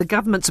The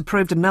government's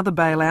approved another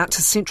bailout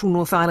to Central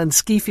North Island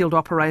ski field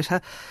operator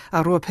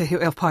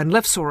Ruapehu Alpine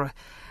Lifts, or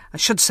I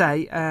should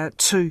say,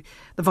 to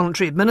the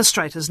voluntary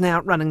administrators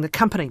now running the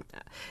company.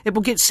 It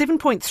will get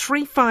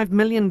 $7.35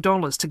 million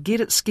to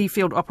get its ski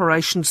field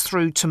operations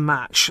through to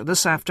March.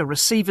 This after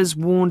receivers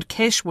warned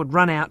cash would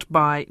run out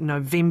by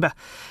November.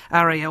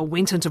 RAL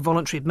went into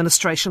voluntary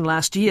administration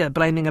last year,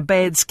 blaming a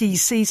bad ski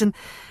season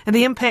and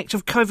the impact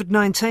of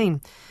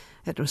COVID-19.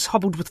 It was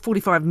hobbled with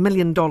 $45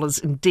 million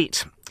in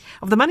debt.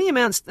 Of the money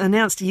amounts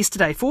announced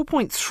yesterday,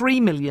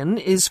 $4.3 million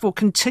is for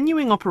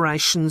continuing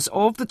operations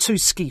of the two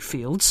ski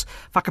fields,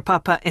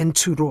 Whakapapa and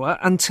Turoa,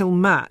 until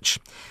March,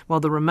 while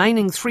the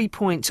remaining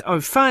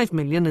 $3.05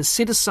 million is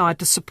set aside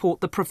to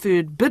support the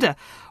preferred bidder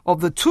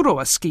of the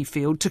Turoa ski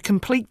field to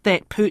complete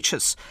that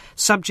purchase,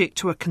 subject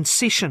to a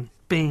concession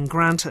being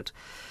granted.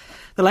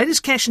 The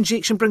latest cash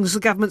injection brings the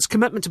government's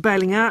commitment to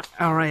bailing out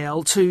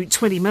RAL to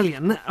 $20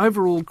 million.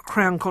 Overall,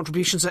 Crown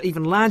contributions are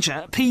even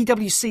larger.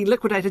 PwC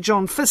liquidator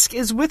John Fisk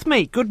is with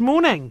me. Good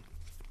morning.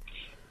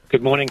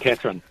 Good morning,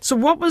 Kathryn. So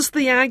what was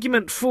the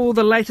argument for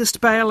the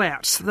latest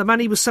bailout? The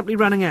money was simply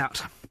running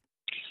out.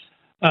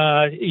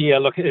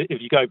 Look,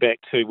 if you go back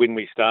to when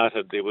we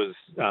started, there was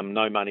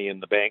no money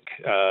in the bank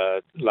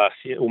last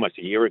year, almost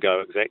a year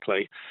ago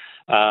exactly.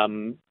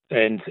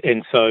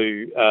 And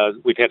so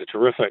we've had a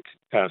terrific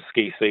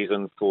ski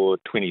season for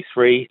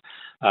 23,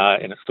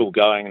 and it's still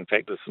going. In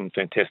fact, there's some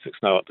fantastic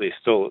snow up there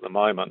still at the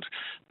moment.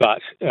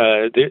 But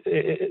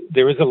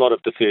there is a lot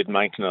of deferred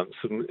maintenance,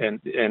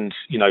 and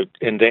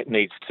that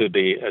needs to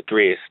be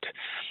addressed.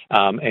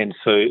 And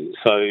so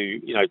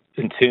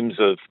in terms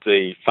of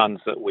the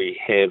funds that we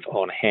have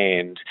on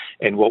hand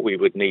and what we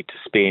would need to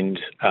spend,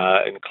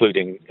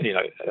 including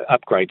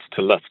upgrades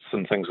to lifts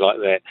and things like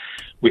that,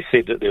 we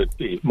said that there would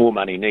be more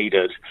money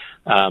needed,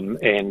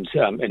 and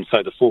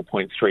so the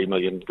 $4.3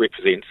 million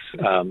represents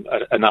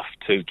enough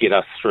to get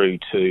us through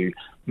to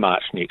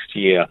March next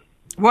year.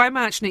 Why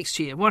March next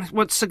year?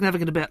 What's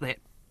significant about that?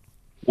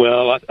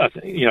 Well, I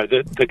think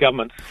the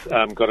government's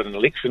got an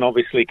election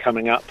obviously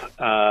coming up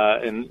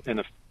in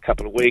a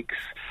couple of weeks.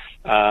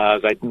 They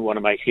didn't want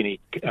to make any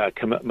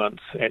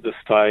commitments at this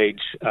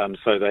stage,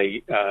 so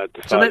they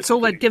decided. So that's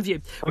all they'd give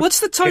you. What's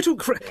the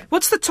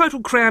total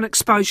Crown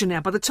exposure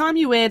now? By the time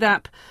you add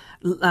up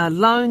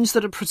loans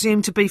that are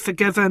presumed to be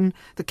forgiven,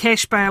 the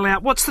cash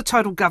bailout, what's the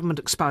total government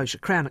exposure,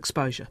 Crown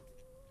exposure?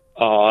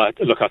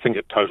 Look, I think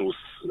it totals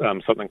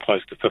something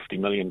close to $50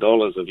 million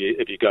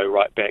if you go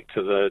right back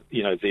to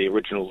the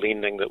original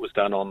lending that was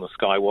done on the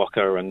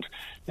Skywalker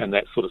and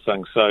that sort of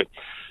thing. So.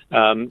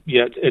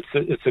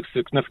 It's a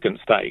significant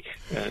stake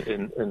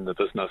in the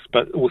business,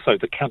 but also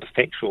the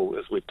counterfactual,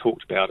 as we've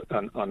talked about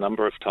a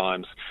number of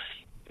times,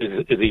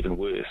 is even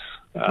worse.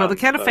 Well, the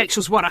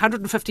counterfactual's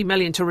 $150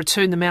 million to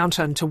return the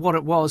mountain to what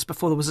it was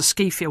before there was a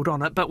ski field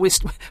on it, but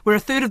we're a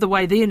third of the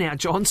way there now,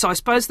 John, so I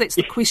suppose that's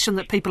the question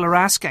that people are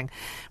asking.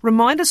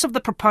 Remind us of the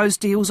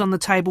proposed deals on the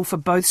table for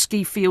both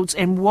ski fields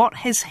and what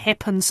has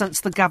happened since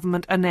the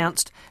government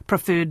announced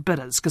preferred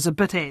bidders, because a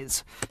bit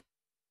has.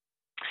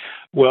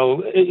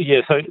 Well,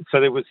 so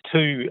there was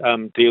two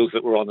deals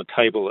that were on the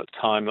table at the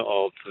time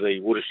of the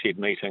watershed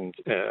meeting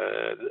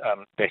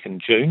back in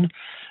June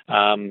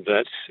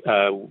that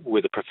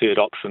were the preferred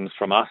options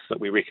from us that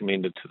we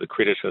recommended to the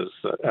creditors.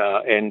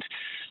 And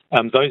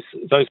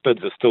those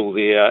bids are still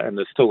there, and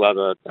there's still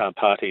other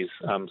parties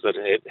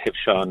that have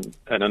shown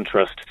an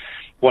interest.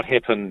 What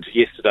happened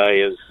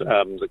yesterday is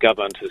the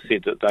government has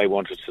said that they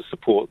wanted to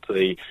support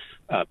the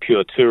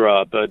pure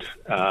Turoa bid,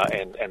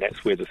 and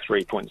that's where the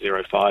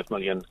 $3.05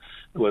 million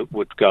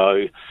would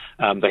go.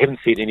 They haven't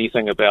said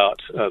anything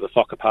about the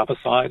Whakapapa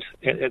side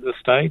at this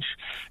stage,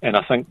 and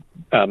I think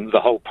the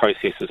whole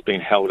process has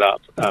been held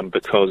up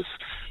because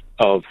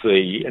of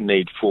the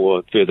need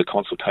for further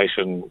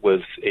consultation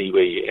with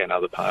iwi and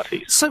other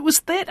parties. So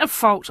was that a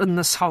fault in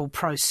this whole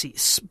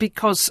process?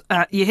 Because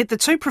you had the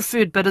two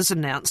preferred bidders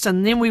announced,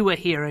 and then we were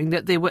hearing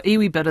that there were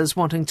iwi bidders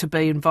wanting to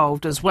be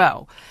involved as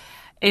well.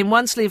 And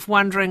one's left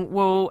wondering,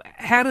 well,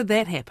 how did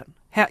that happen?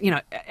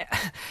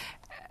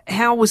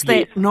 How was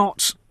that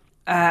not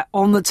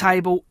on the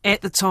table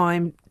at the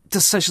time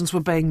decisions were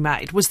being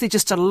made? Was there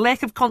just a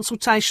lack of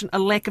consultation, a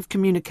lack of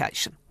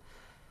communication?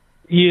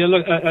 Yeah,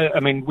 look, I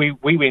mean,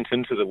 we went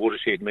into the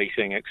watershed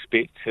meeting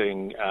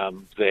expecting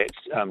that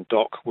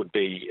DOC would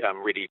be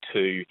ready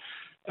to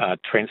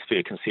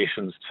transfer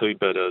concessions to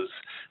bidders.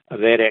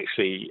 That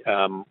actually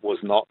was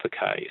not the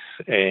case,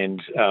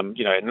 and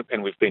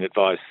we've been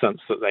advised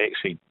since that they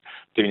actually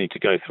do need to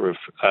go through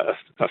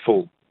a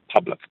full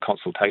public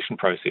consultation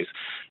process.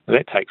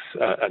 That takes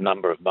a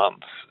number of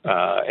months,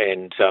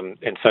 and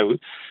so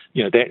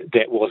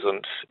that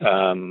wasn't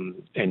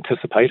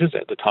anticipated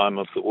at the time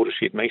of the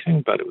watershed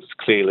meeting, but it was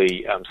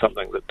clearly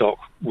something that DOC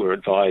were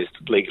advised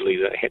legally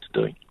that it had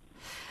to do.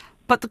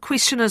 But the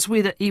question is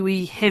whether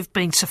iwi have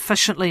been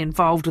sufficiently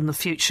involved in the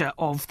future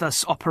of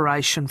this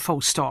operation,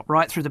 full stop,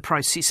 right through the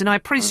process. And I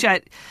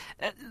appreciate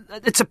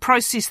it's a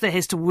process that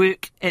has to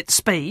work at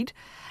speed,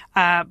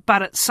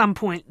 but at some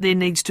point there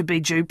needs to be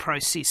due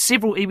process.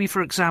 Several iwi,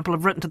 for example,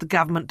 have written to the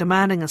government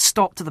demanding a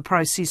stop to the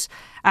process,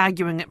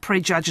 arguing it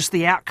prejudges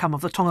the outcome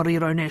of the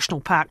Tongariro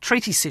National Park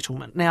treaty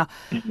settlement. Now,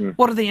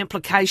 what are the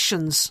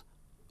implications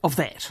of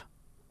that?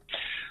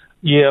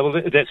 Yeah,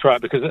 well, that's right,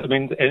 because, I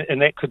mean,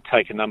 and that could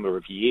take a number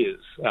of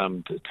years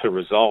to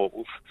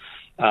resolve.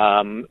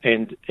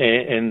 And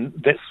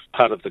that's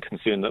part of the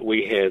concern that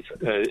we have,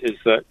 is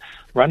that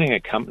running a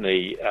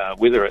company,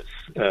 whether it's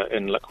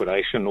in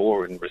liquidation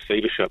or in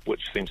receivership,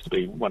 which seems to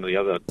be one of the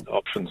other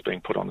options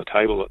being put on the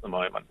table at the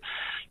moment,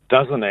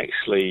 doesn't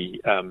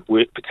actually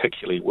work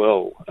particularly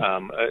well.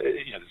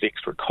 There's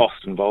extra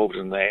cost involved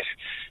in that,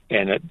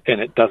 and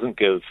it doesn't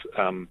give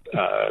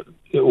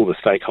all the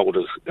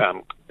stakeholders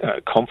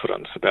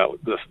confidence about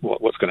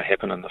what's going to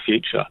happen in the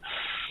future.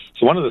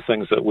 So one of the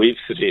things that we've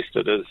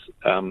suggested is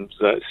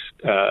that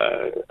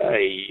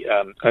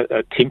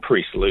a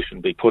temporary solution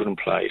be put in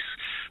place,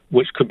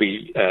 which could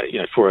be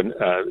for 2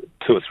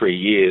 or 3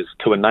 years,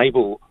 to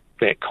enable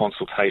that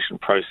consultation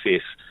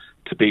process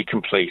to be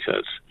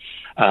completed.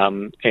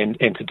 And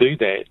to do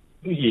that,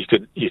 you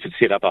could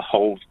set up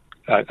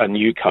a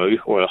new co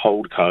or a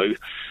hold co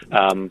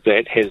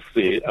that has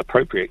the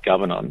appropriate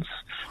governance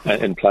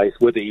in place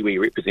with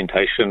iwi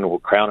representation or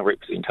Crown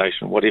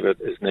representation, whatever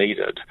is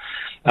needed,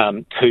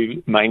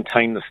 to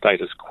maintain the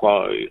status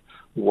quo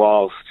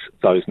whilst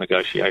those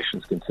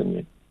negotiations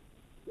continue.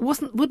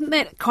 Wouldn't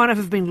that kind of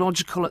have been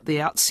logical at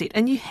the outset?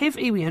 And you have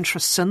iwi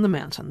interests in the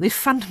mountain. They're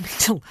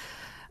fundamental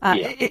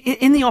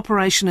in the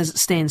operation as it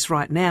stands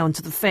right now, and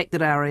to the fact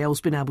that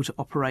RAL's been able to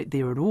operate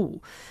there at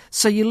all.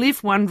 So you're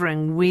left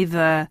wondering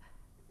whether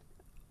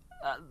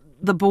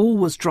the ball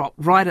was dropped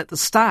right at the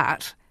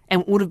start,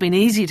 and it would have been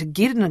easier to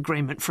get an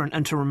agreement for an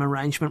interim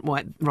arrangement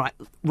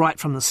right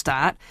from the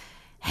start,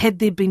 had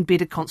there been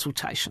better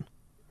consultation.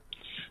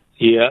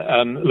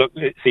 Yeah, look,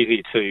 it's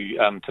easy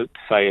to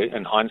say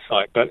in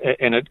hindsight, but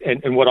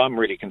and what I'm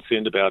really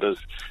concerned about is,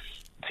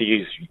 to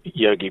use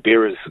Yogi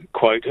Berra's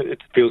quote,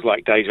 it feels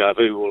like deja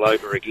vu all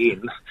over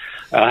again.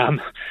 We're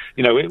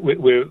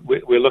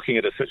looking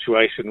at a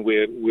situation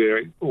where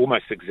we're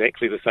almost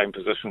exactly the same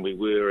position we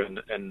were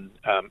in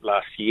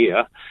last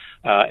year,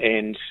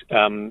 and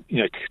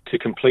to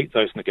complete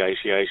those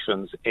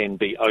negotiations and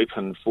be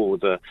open for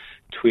the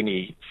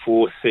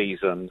 24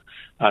 season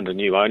under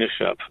new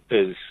ownership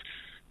is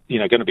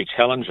going to be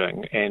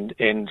challenging, and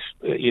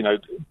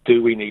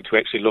do we need to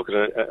actually look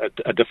at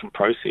a different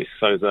process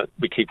so that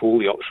we keep all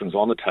the options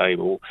on the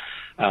table?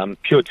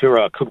 Pure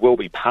Turoa could well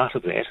be part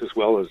of that, as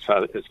well as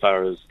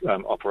far as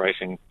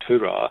operating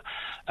Turoa,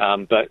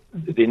 but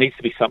there needs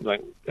to be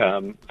something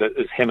that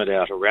is hammered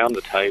out around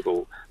the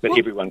table that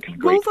everyone can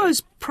agree to. Will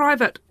those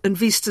private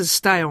investors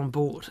stay on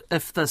board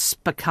if this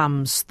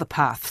becomes the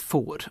path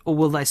forward, or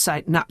will they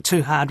say, "No,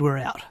 too hard, we're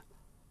out"?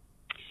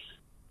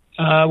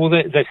 Well,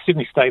 they've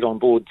certainly stayed on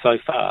board so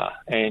far,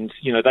 and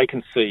they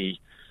can see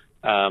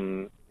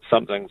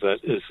something that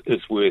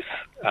is worth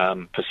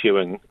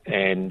pursuing.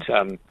 And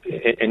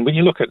when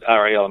you look at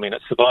RAL, I mean,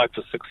 it survived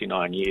for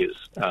 69 years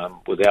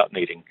without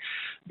needing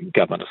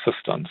government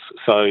assistance.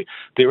 So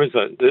there's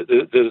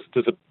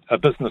a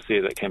business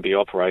there that can be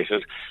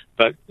operated,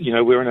 but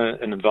we're in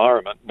an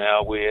environment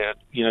now where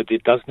there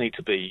does need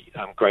to be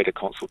greater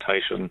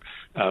consultation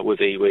with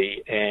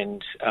iwi,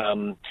 and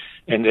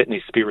that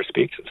needs to be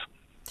respected.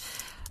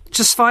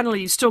 Just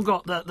finally, you've still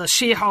got the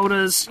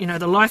shareholders, the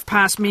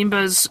LifePass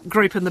members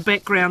group in the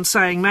background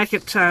saying, "Make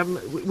it,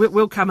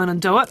 we'll come in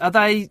and do it." Are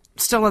they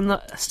still in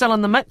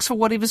the mix for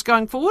whatever's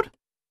going forward?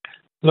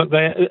 Look,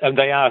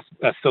 they are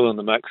still in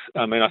the mix.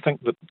 I mean, I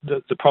think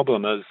the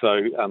problem is,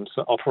 though,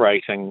 so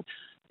operating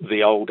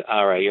the old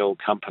RAL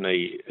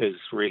company is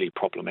really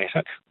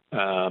problematic.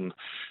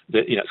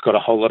 It's got a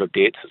whole lot of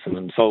debts. It's an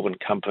insolvent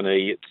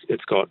company.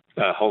 It's got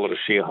a whole lot of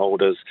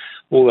shareholders.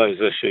 All those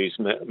issues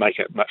make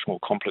it much more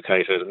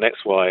complicated, and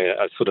that's why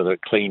a sort of a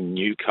clean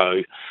new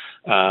co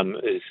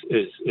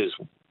is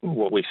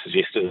what we've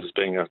suggested as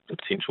being a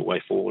potential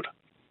way forward.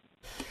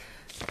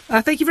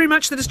 Thank you very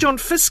much. That is John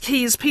Fisk.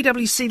 He is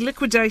PwC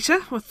liquidator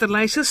with the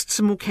latest.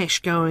 Some more cash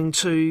going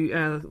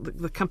to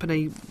the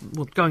company,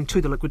 going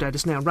to the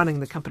liquidators now, running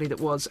the company that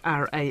was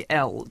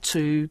RAL,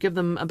 to give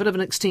them a bit of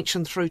an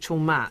extension through till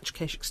March,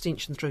 cash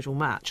extension through till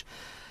March.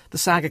 The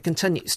saga continues.